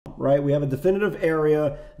right? We have a definitive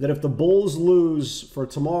area that if the bulls lose for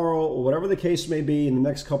tomorrow or whatever the case may be in the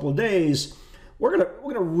next couple of days, we're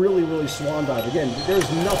gonna really swan dive. Again, there's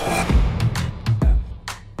nothing.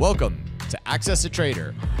 Welcome to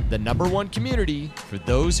AccessATrader, the #1 community for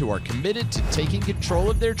those who are committed to taking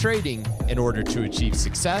control of their trading in order to achieve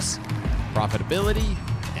success, profitability,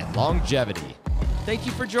 and longevity. Thank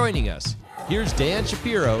you for joining us. Here's Dan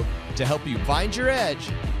Shapiro to help you find your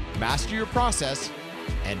edge, master your process,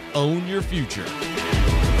 and own your future.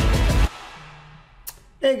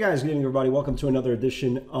 Hey guys, good evening everybody. Welcome to another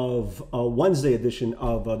edition of Wednesday edition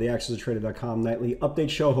of the AccessATrader.com nightly update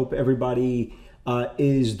show. Hope everybody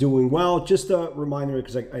is doing well. Just a reminder,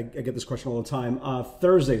 because I get this question all the time.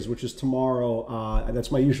 Thursdays, which is tomorrow,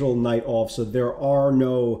 that's my usual night off, so there are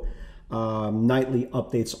no nightly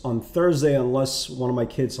updates on Thursday unless one of my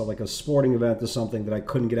kids saw like a sporting event or something that I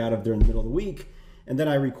couldn't get out of during the middle of the week, and then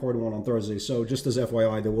I record one on Thursday. So just as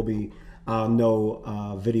FYI, there will be no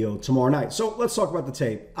video tomorrow night. So let's talk about the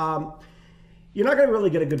tape. You're not going to really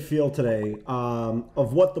get a good feel today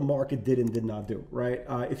of what the market did and did not do, right?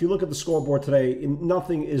 If you look at the scoreboard today,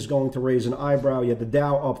 nothing is going to raise an eyebrow. You had the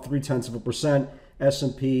Dow up 0.3%,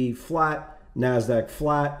 S&P flat, NASDAQ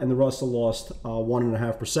flat, and the Russell lost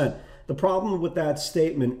 1.5%. The problem with that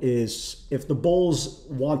statement is if the bulls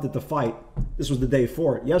wanted to fight, this was the day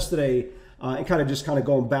for it. Yesterday, and kind of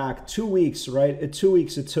going back 2 weeks, right? At 2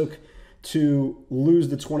 weeks, it took to lose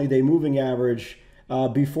the 20-day moving average.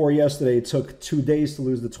 Before yesterday, it took 2 days to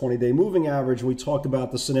lose the 20-day moving average. We talked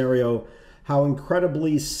about the scenario, how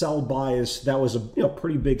incredibly sell biased that was a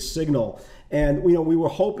pretty big signal. And we were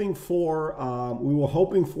hoping for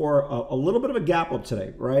a little bit of a gap up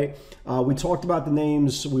today, right? We talked about the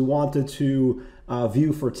names we wanted to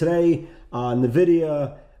view for today: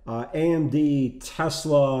 Nvidia, AMD,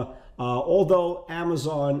 Tesla. Although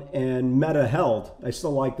Amazon and Meta held, I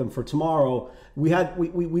still like them for tomorrow. We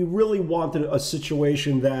really wanted a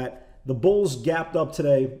situation that the bulls gapped up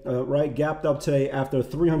today, right? Gapped up today after a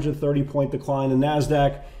 330-point decline. The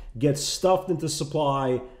NASDAQ gets stuffed into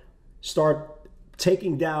supply, start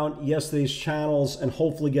taking down yesterday's channels, and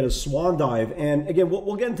hopefully get a swan dive. And again,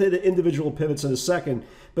 we'll get into the individual pivots in a second,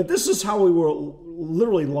 but this is how we were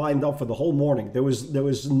literally lined up for the whole morning. There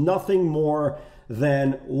was nothing more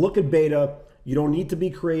than look at beta. You don't need to be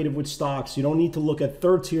creative with stocks. You don't need to look at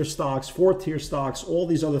third-tier stocks, fourth-tier stocks, all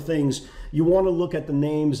these other things. You want to look at the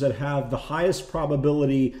names that have the highest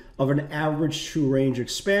probability of an average true range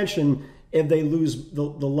expansion if they lose the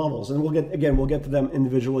levels. And we'll get to them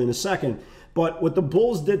individually in a second. But what the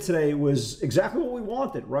bulls did today was exactly what we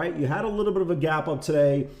wanted, right? You had a little bit of a gap up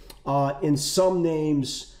today in some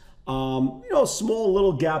names. Small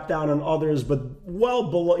little gap down on others, but well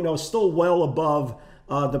below, still well above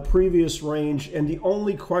the previous range. And the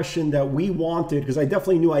only question that we wanted, because I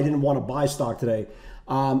definitely knew I didn't want to buy stock today,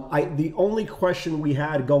 the only question we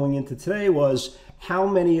had going into today was how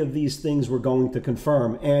many of these things were going to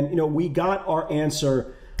confirm. And, we got our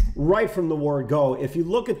answer right from the word go. If you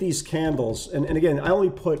look at these candles, and again, I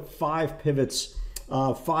only put five pivots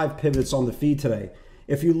on the feed today.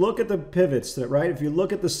 If you look at the pivots, right? If you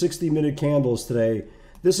look at the 60-minute candles today,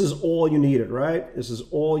 this is all you needed, right? This is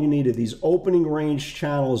all you needed. These opening range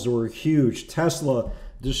channels were huge. Tesla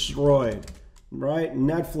destroyed, right?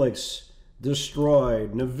 Netflix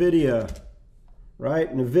destroyed. Nvidia,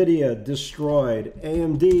 right? Nvidia destroyed.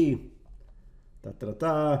 AMD,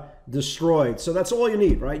 destroyed. So that's all you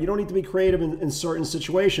need, right? You don't need to be creative in certain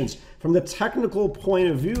situations. From the technical point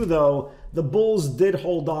of view, though, the bulls did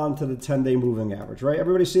hold on to the 10-day moving average, right?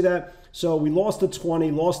 Everybody see that? So we lost the 20,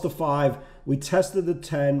 lost the 5, we tested the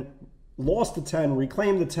 10, lost the 10,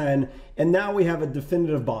 reclaimed the 10, and now we have a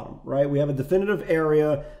definitive bottom, right? We have a definitive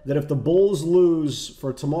area that if the bulls lose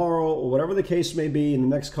for tomorrow or whatever the case may be in the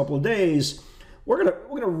next couple of days, we're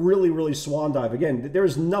gonna really swan dive. Again, there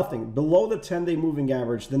is nothing below the 10-day moving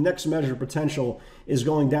average. The next measure potential is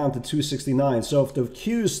going down to 269. So if the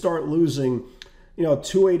Qs start losing,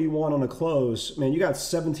 281 on a close, man, you got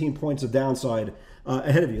 17 points of downside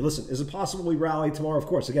ahead of you. Listen, is it possible we rally tomorrow? Of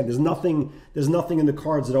course. Again, there's nothing in the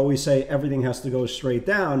cards that always say everything has to go straight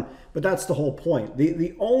down, but that's the whole point.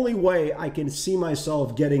 The only way I can see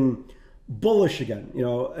myself getting bullish again,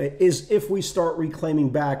 is if we start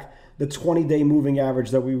reclaiming back the 20-day moving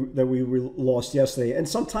average that we lost yesterday. And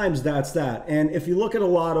sometimes that's that. And if you look at a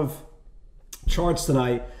lot of charts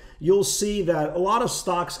tonight, you'll see that a lot of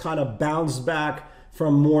stocks kind of bounced back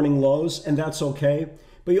from morning lows, and that's okay.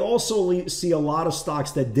 but you also see a lot of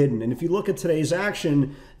stocks that didn't. And if you look at today's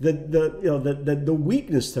action, the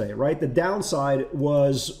weakness today, right? The downside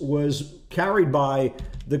was carried by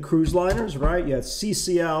the cruise liners, right? You had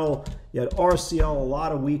CCL, you had RCL, a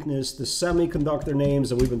lot of weakness. The semiconductor names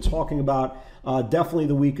that we've been talking about, definitely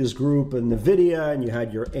the weakest group. And NVIDIA, and you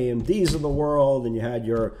had your AMDs of the world, and you had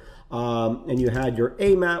your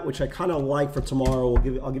AMAT, which I kind of like for tomorrow.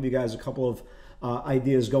 I'll give you guys a couple of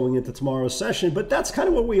ideas going into tomorrow's session, but that's kind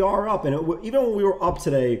of what we are up. And even when we were up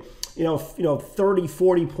today, 30,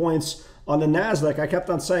 40 points on the NASDAQ, I kept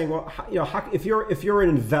on saying, well, if you're an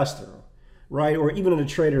investor, right, or even a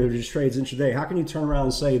trader who just trades intraday, how can you turn around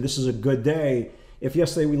and say this is a good day if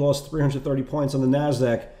yesterday we lost 330 points on the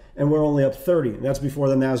NASDAQ and we're only up 30? And that's before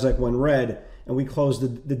the NASDAQ went red and we closed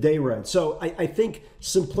the day red. So I think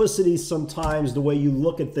simplicity sometimes, the way you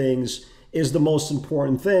look at things, is the most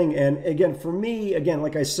important thing. And again, for me,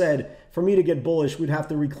 like I said, for me to get bullish, we'd have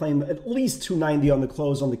to reclaim at least 290 on the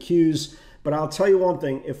close on the Qs. But I'll tell you one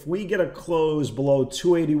thing, if we get a close below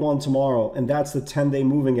 281 tomorrow, and that's the 10-day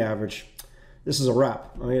moving average, this is a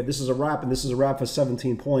wrap. I mean, this is a wrap, and this is a wrap for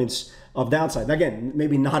 17 points of downside. Now, again,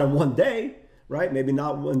 maybe not in one day, right? Maybe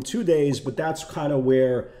not in 2 days, but that's kind of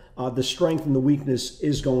where the strength and the weakness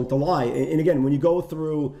is going to lie. And again, when you go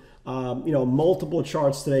through multiple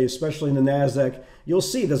charts today, especially in the NASDAQ, you'll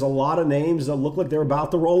see there's a lot of names that look like they're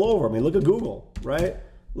about to roll over. I mean, look at Google, right?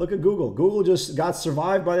 Look at Google. Google just got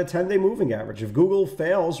survived by the 10-day moving average. If Google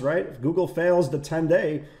fails, right? If Google fails the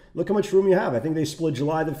 10-day, look how much room you have. I think they split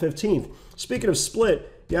July the 15th. Speaking of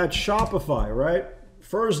split, you had Shopify, right?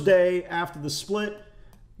 First day after the split.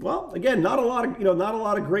 Well, again, not a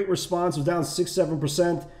lot of great response. It was down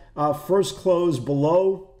 6-7%. First close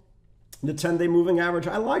below the 10-day moving average.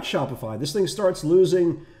 I like Shopify. This thing starts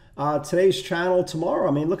losing today's channel tomorrow.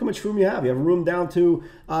 I mean, look how much room you have. You have room down to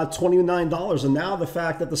 $29. And now the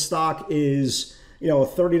fact that the stock is, a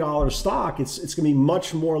 $30 stock, it's going to be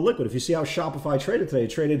much more liquid. If you see how Shopify traded today, it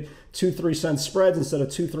traded 2-3 cent spreads instead of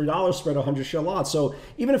 $2-3 spread, 100 share lots. So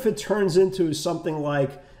even if it turns into something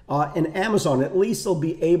like an Amazon, at least they'll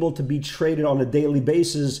be able to be traded on a daily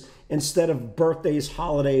basis instead of birthdays,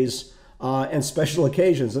 holidays, and special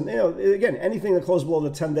occasions. And again, anything that closes below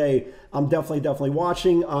the 10-day, I'm definitely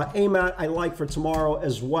watching. AMAT, I like for tomorrow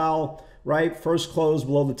as well, right? First close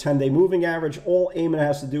below the 10-day moving average. All AMAT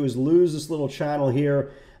has to do is lose this little channel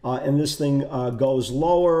here, and this thing goes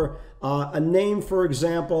lower. A name, for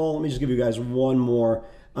example, let me just give you guys one more.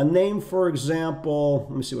 A name, for example,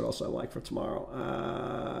 let me see what else I like for tomorrow.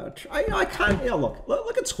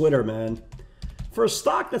 Look at Twitter, man. For a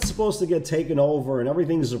stock that's supposed to get taken over and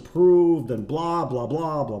everything's approved and blah, blah,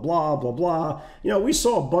 blah, blah, blah, blah, blah. We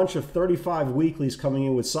saw a bunch of 35 weeklies coming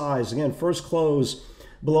in with size. Again, first close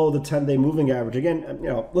below the 10-day moving average. Again,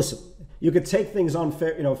 listen, you could take things on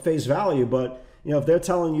face value, but if they're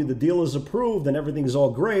telling you the deal is approved and everything's all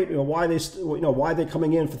great, why are they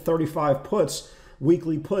coming in for 35 puts?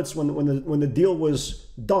 Weekly puts when the deal was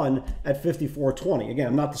done at 54.20. Again,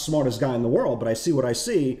 I'm not the smartest guy in the world, but I see what I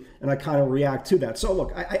see, and I kind of react to that. So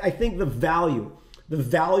look, I think the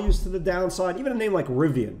values to the downside, even a name like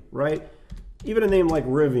Rivian, right? Even a name like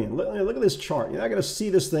Rivian. Look at this chart. You're not going to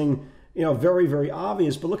see this thing, very, very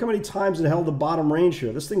obvious, but look how many times it held the bottom range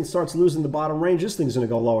here. This thing starts losing the bottom range, this thing's going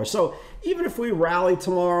to go lower. So even if we rally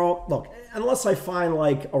tomorrow, look, unless I find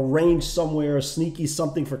like a range somewhere, a sneaky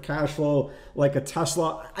something for cash flow, like a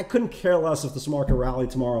Tesla, I couldn't care less if this market rallied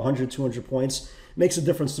tomorrow 100, 200 points. Makes a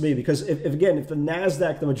difference to me because if the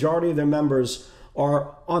NASDAQ, the majority of their members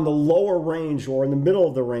are on the lower range or in the middle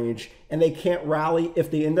of the range and they can't rally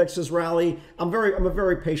if the indexes rally, I'm a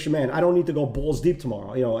very patient man. I don't need to go balls deep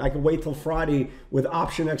tomorrow. I can wait till Friday with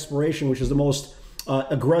option expiration, which is the most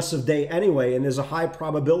aggressive day anyway, and there's a high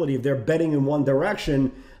probability if they're betting in one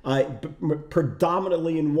direction,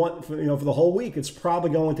 predominantly in one, for the whole week, it's probably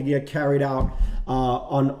going to get carried out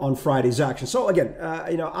on Friday's action. So again,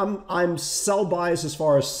 I'm sell biased as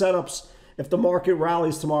far as setups. If the market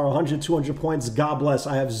rallies tomorrow 100, 200 points, God bless.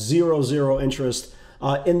 I have zero interest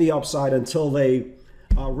in the upside until they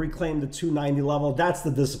reclaim the 290 level. That's the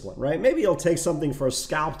discipline, right? Maybe you'll take something for a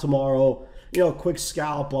scalp tomorrow, quick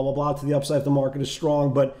scalp, blah, blah, blah, to the upside if the market is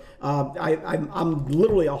strong. But I'm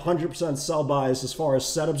literally 100% sell bias as far as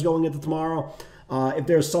setups going into tomorrow. If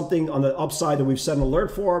there's something on the upside that we've set an alert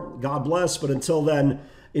for, God bless. But until then,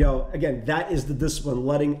 again, that is the discipline,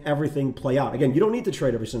 letting everything play out. Again, you don't need to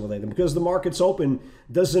trade every single day. Because the market's open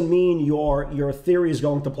doesn't mean your theory is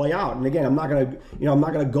going to play out. And again, I'm not going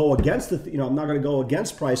to go against I'm not going to go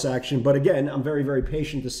against price action. But again, I'm very, very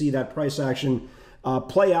patient to see that price action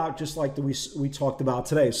play out, just like we talked about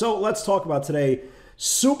today. So let's talk about today.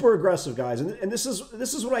 Super aggressive, guys. And this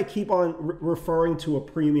is what I keep on referring to a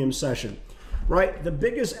premium session, right? The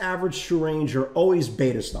biggest average true range are always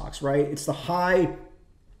beta stocks, right? It's the high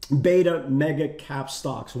beta mega cap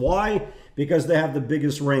stocks. Why? Because they have the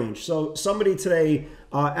biggest range. So somebody today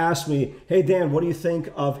asked me, hey, Dan, what do you think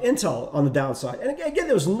of Intel on the downside? And again,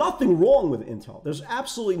 there's nothing wrong with Intel. There's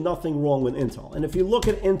absolutely nothing wrong with Intel. And if you look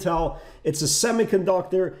at Intel, it's a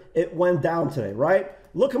semiconductor. It went down today, right?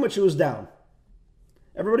 Look how much it was down.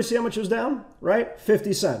 Everybody see how much it was down, right?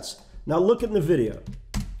 50 cents. Now look in the video,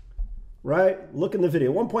 right? Look in the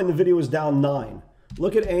video. At one point in the video was down 9.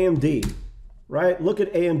 Look at AMD, right? Look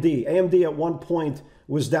at AMD. AMD at one point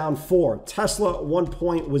was down 4. Tesla at one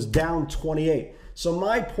point was down 28. So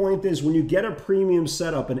my point is, when you get a premium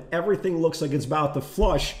setup and everything looks like it's about to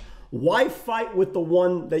flush, why fight with the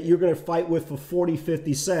one that you're going to fight with for 40,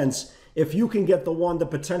 50 cents if you can get the one that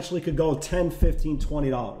potentially could go $10, $15,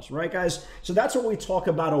 $20, right, guys? So that's what we talk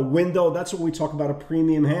about, a window. That's what we talk about, a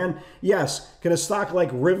premium hand. Yes, can a stock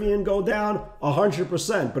like Rivian go down?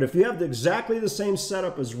 100%. But if you have exactly the same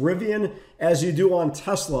setup as Rivian as you do on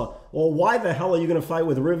Tesla, well, why the hell are you going to fight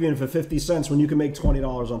with Rivian for 50 cents when you can make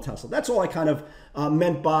 $20 on Tesla? That's all I kind of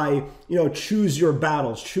meant by, choose your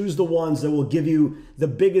battles. Choose the ones that will give you the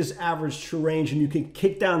biggest average true range, and you can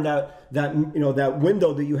kick down that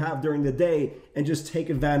window that you have during the day and just take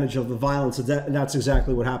advantage of the violence. And that's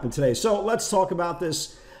exactly what happened today. So let's talk about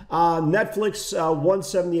this. Netflix,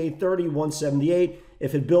 178.30, 178.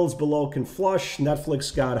 If it builds below, can flush.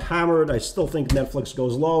 Netflix got hammered. I still think Netflix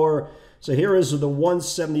goes lower. So here is the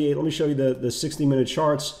 178. Let me show you the 60-minute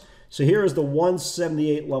charts. So here is the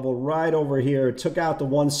 178 level right over here. It took out the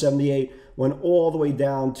 178, went all the way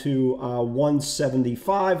down to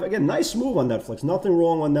 175. Again, nice move on Netflix. Nothing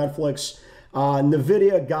wrong on Netflix.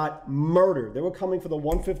 NVIDIA got murdered. They were coming for the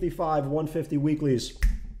 155, 150 weeklies.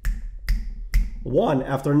 One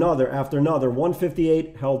after another after another.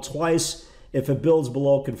 158 held twice. If it builds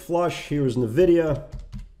below, can flush. Here's NVIDIA.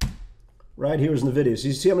 Right, here's NVIDIA. So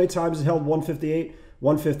you see how many times it held 158?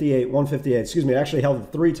 158, 158. Excuse me, it actually held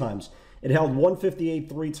it 3 times. It held 158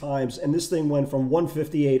 3 times, and this thing went from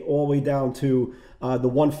 158 all the way down to the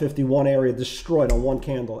 151 area, destroyed on one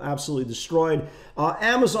candle, absolutely destroyed.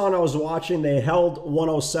 Amazon, I was watching, they held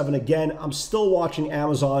 107 again. I'm still watching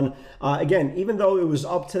Amazon. Again, even though it was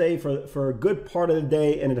up today for a good part of the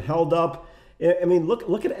day and it held up, I mean,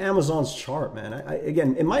 look at Amazon's chart, man.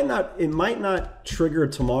 Again, it might not trigger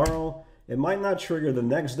tomorrow. It might not trigger the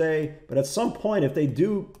next day, but at some point, if they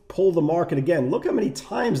do pull the market again, look how many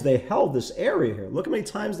times they held this area here. Look how many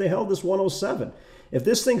times they held this 107. If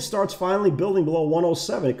this thing starts finally building below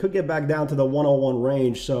 107, it could get back down to the 101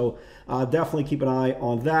 range. So definitely keep an eye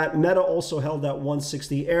on that. Meta also held that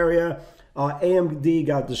 160 area. AMD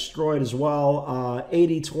got destroyed as well.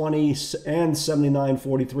 80.20 and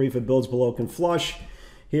 79.43 if it builds below, can flush.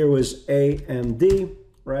 Here was AMD,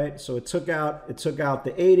 right? So it took out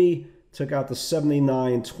the 80. Took out the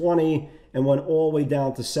 79.20 and went all the way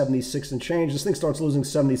down to 76 and change. This thing starts losing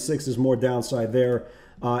 76. There's more downside there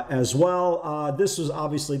as well. This was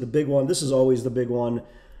obviously the big one. This is always the big one.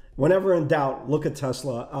 Whenever in doubt, look at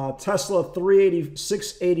Tesla. Tesla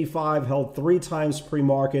 685 held 3 times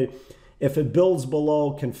pre-market. If it builds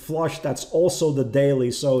below, can flush. That's also the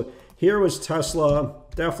daily. So here was Tesla,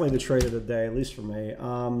 definitely the trade of the day, at least for me.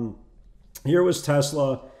 Here was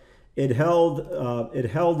Tesla. It held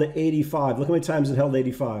the 85. Look how many times it held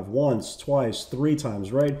 85. Once, twice, 3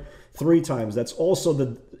 times, right? 3 times. That's also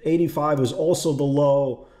the 85 was also the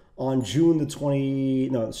low on June the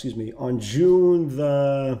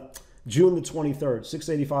 23rd.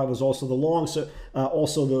 685 was also the long, so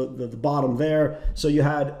also the bottom there. So you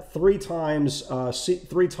had 3 times held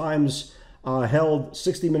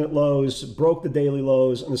 60-minute lows, broke the daily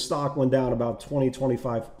lows, and the stock went down about 20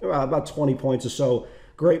 points or so.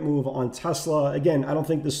 Great move on Tesla. Again, I don't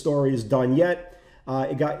think this story is done yet.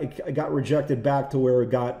 It got rejected back to where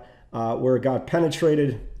it got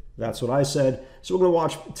penetrated. That's what I said. So we're going to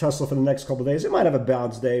watch Tesla for the next couple of days. It might have a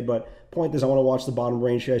bounce day, but point is I want to watch the bottom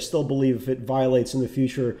range here. I still believe if it violates in the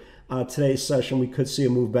future, today's session, we could see a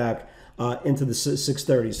move back into the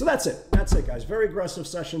 630. So that's it. That's it, guys. Very aggressive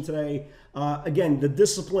session today. Again, the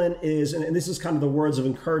discipline is, and this is kind of the words of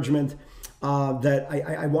encouragement that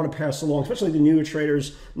I want to pass along, especially the newer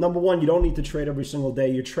traders. Number one, you don't need to trade every single day.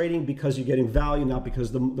 You're trading because you're getting value, not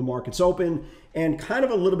because the market's open. And kind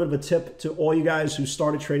of a little bit of a tip to all you guys who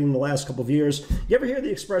started trading in the last couple of years. You ever hear the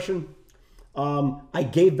expression, I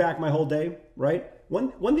gave back my whole day, right?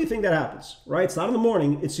 When do you think that happens, right? It's not in the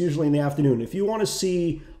morning. It's usually in the afternoon. If you want to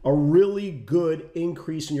see a really good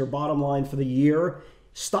increase in your bottom line for the year,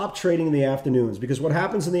 stop trading in the afternoons, because what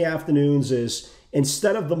happens in the afternoons is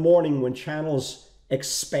instead of the morning when channels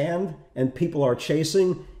expand and people are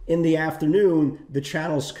chasing, in the afternoon the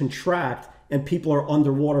channels contract and people are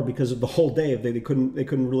underwater because of the whole day. They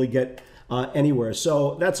couldn't really get anywhere.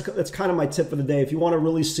 So that's kind of my tip for the day. If you want to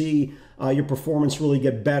really see your performance really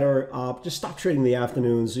get better, just stop trading in the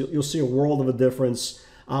afternoons. You'll see a world of a difference.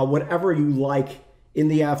 Whatever you like in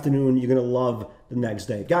the afternoon, you're going to love the next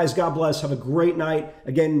day. Guys, God bless. Have a great night.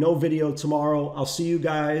 Again, no video tomorrow. I'll see you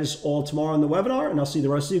guys all tomorrow on the webinar, and I'll see the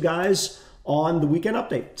rest of you guys on the weekend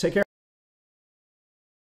update. Take care.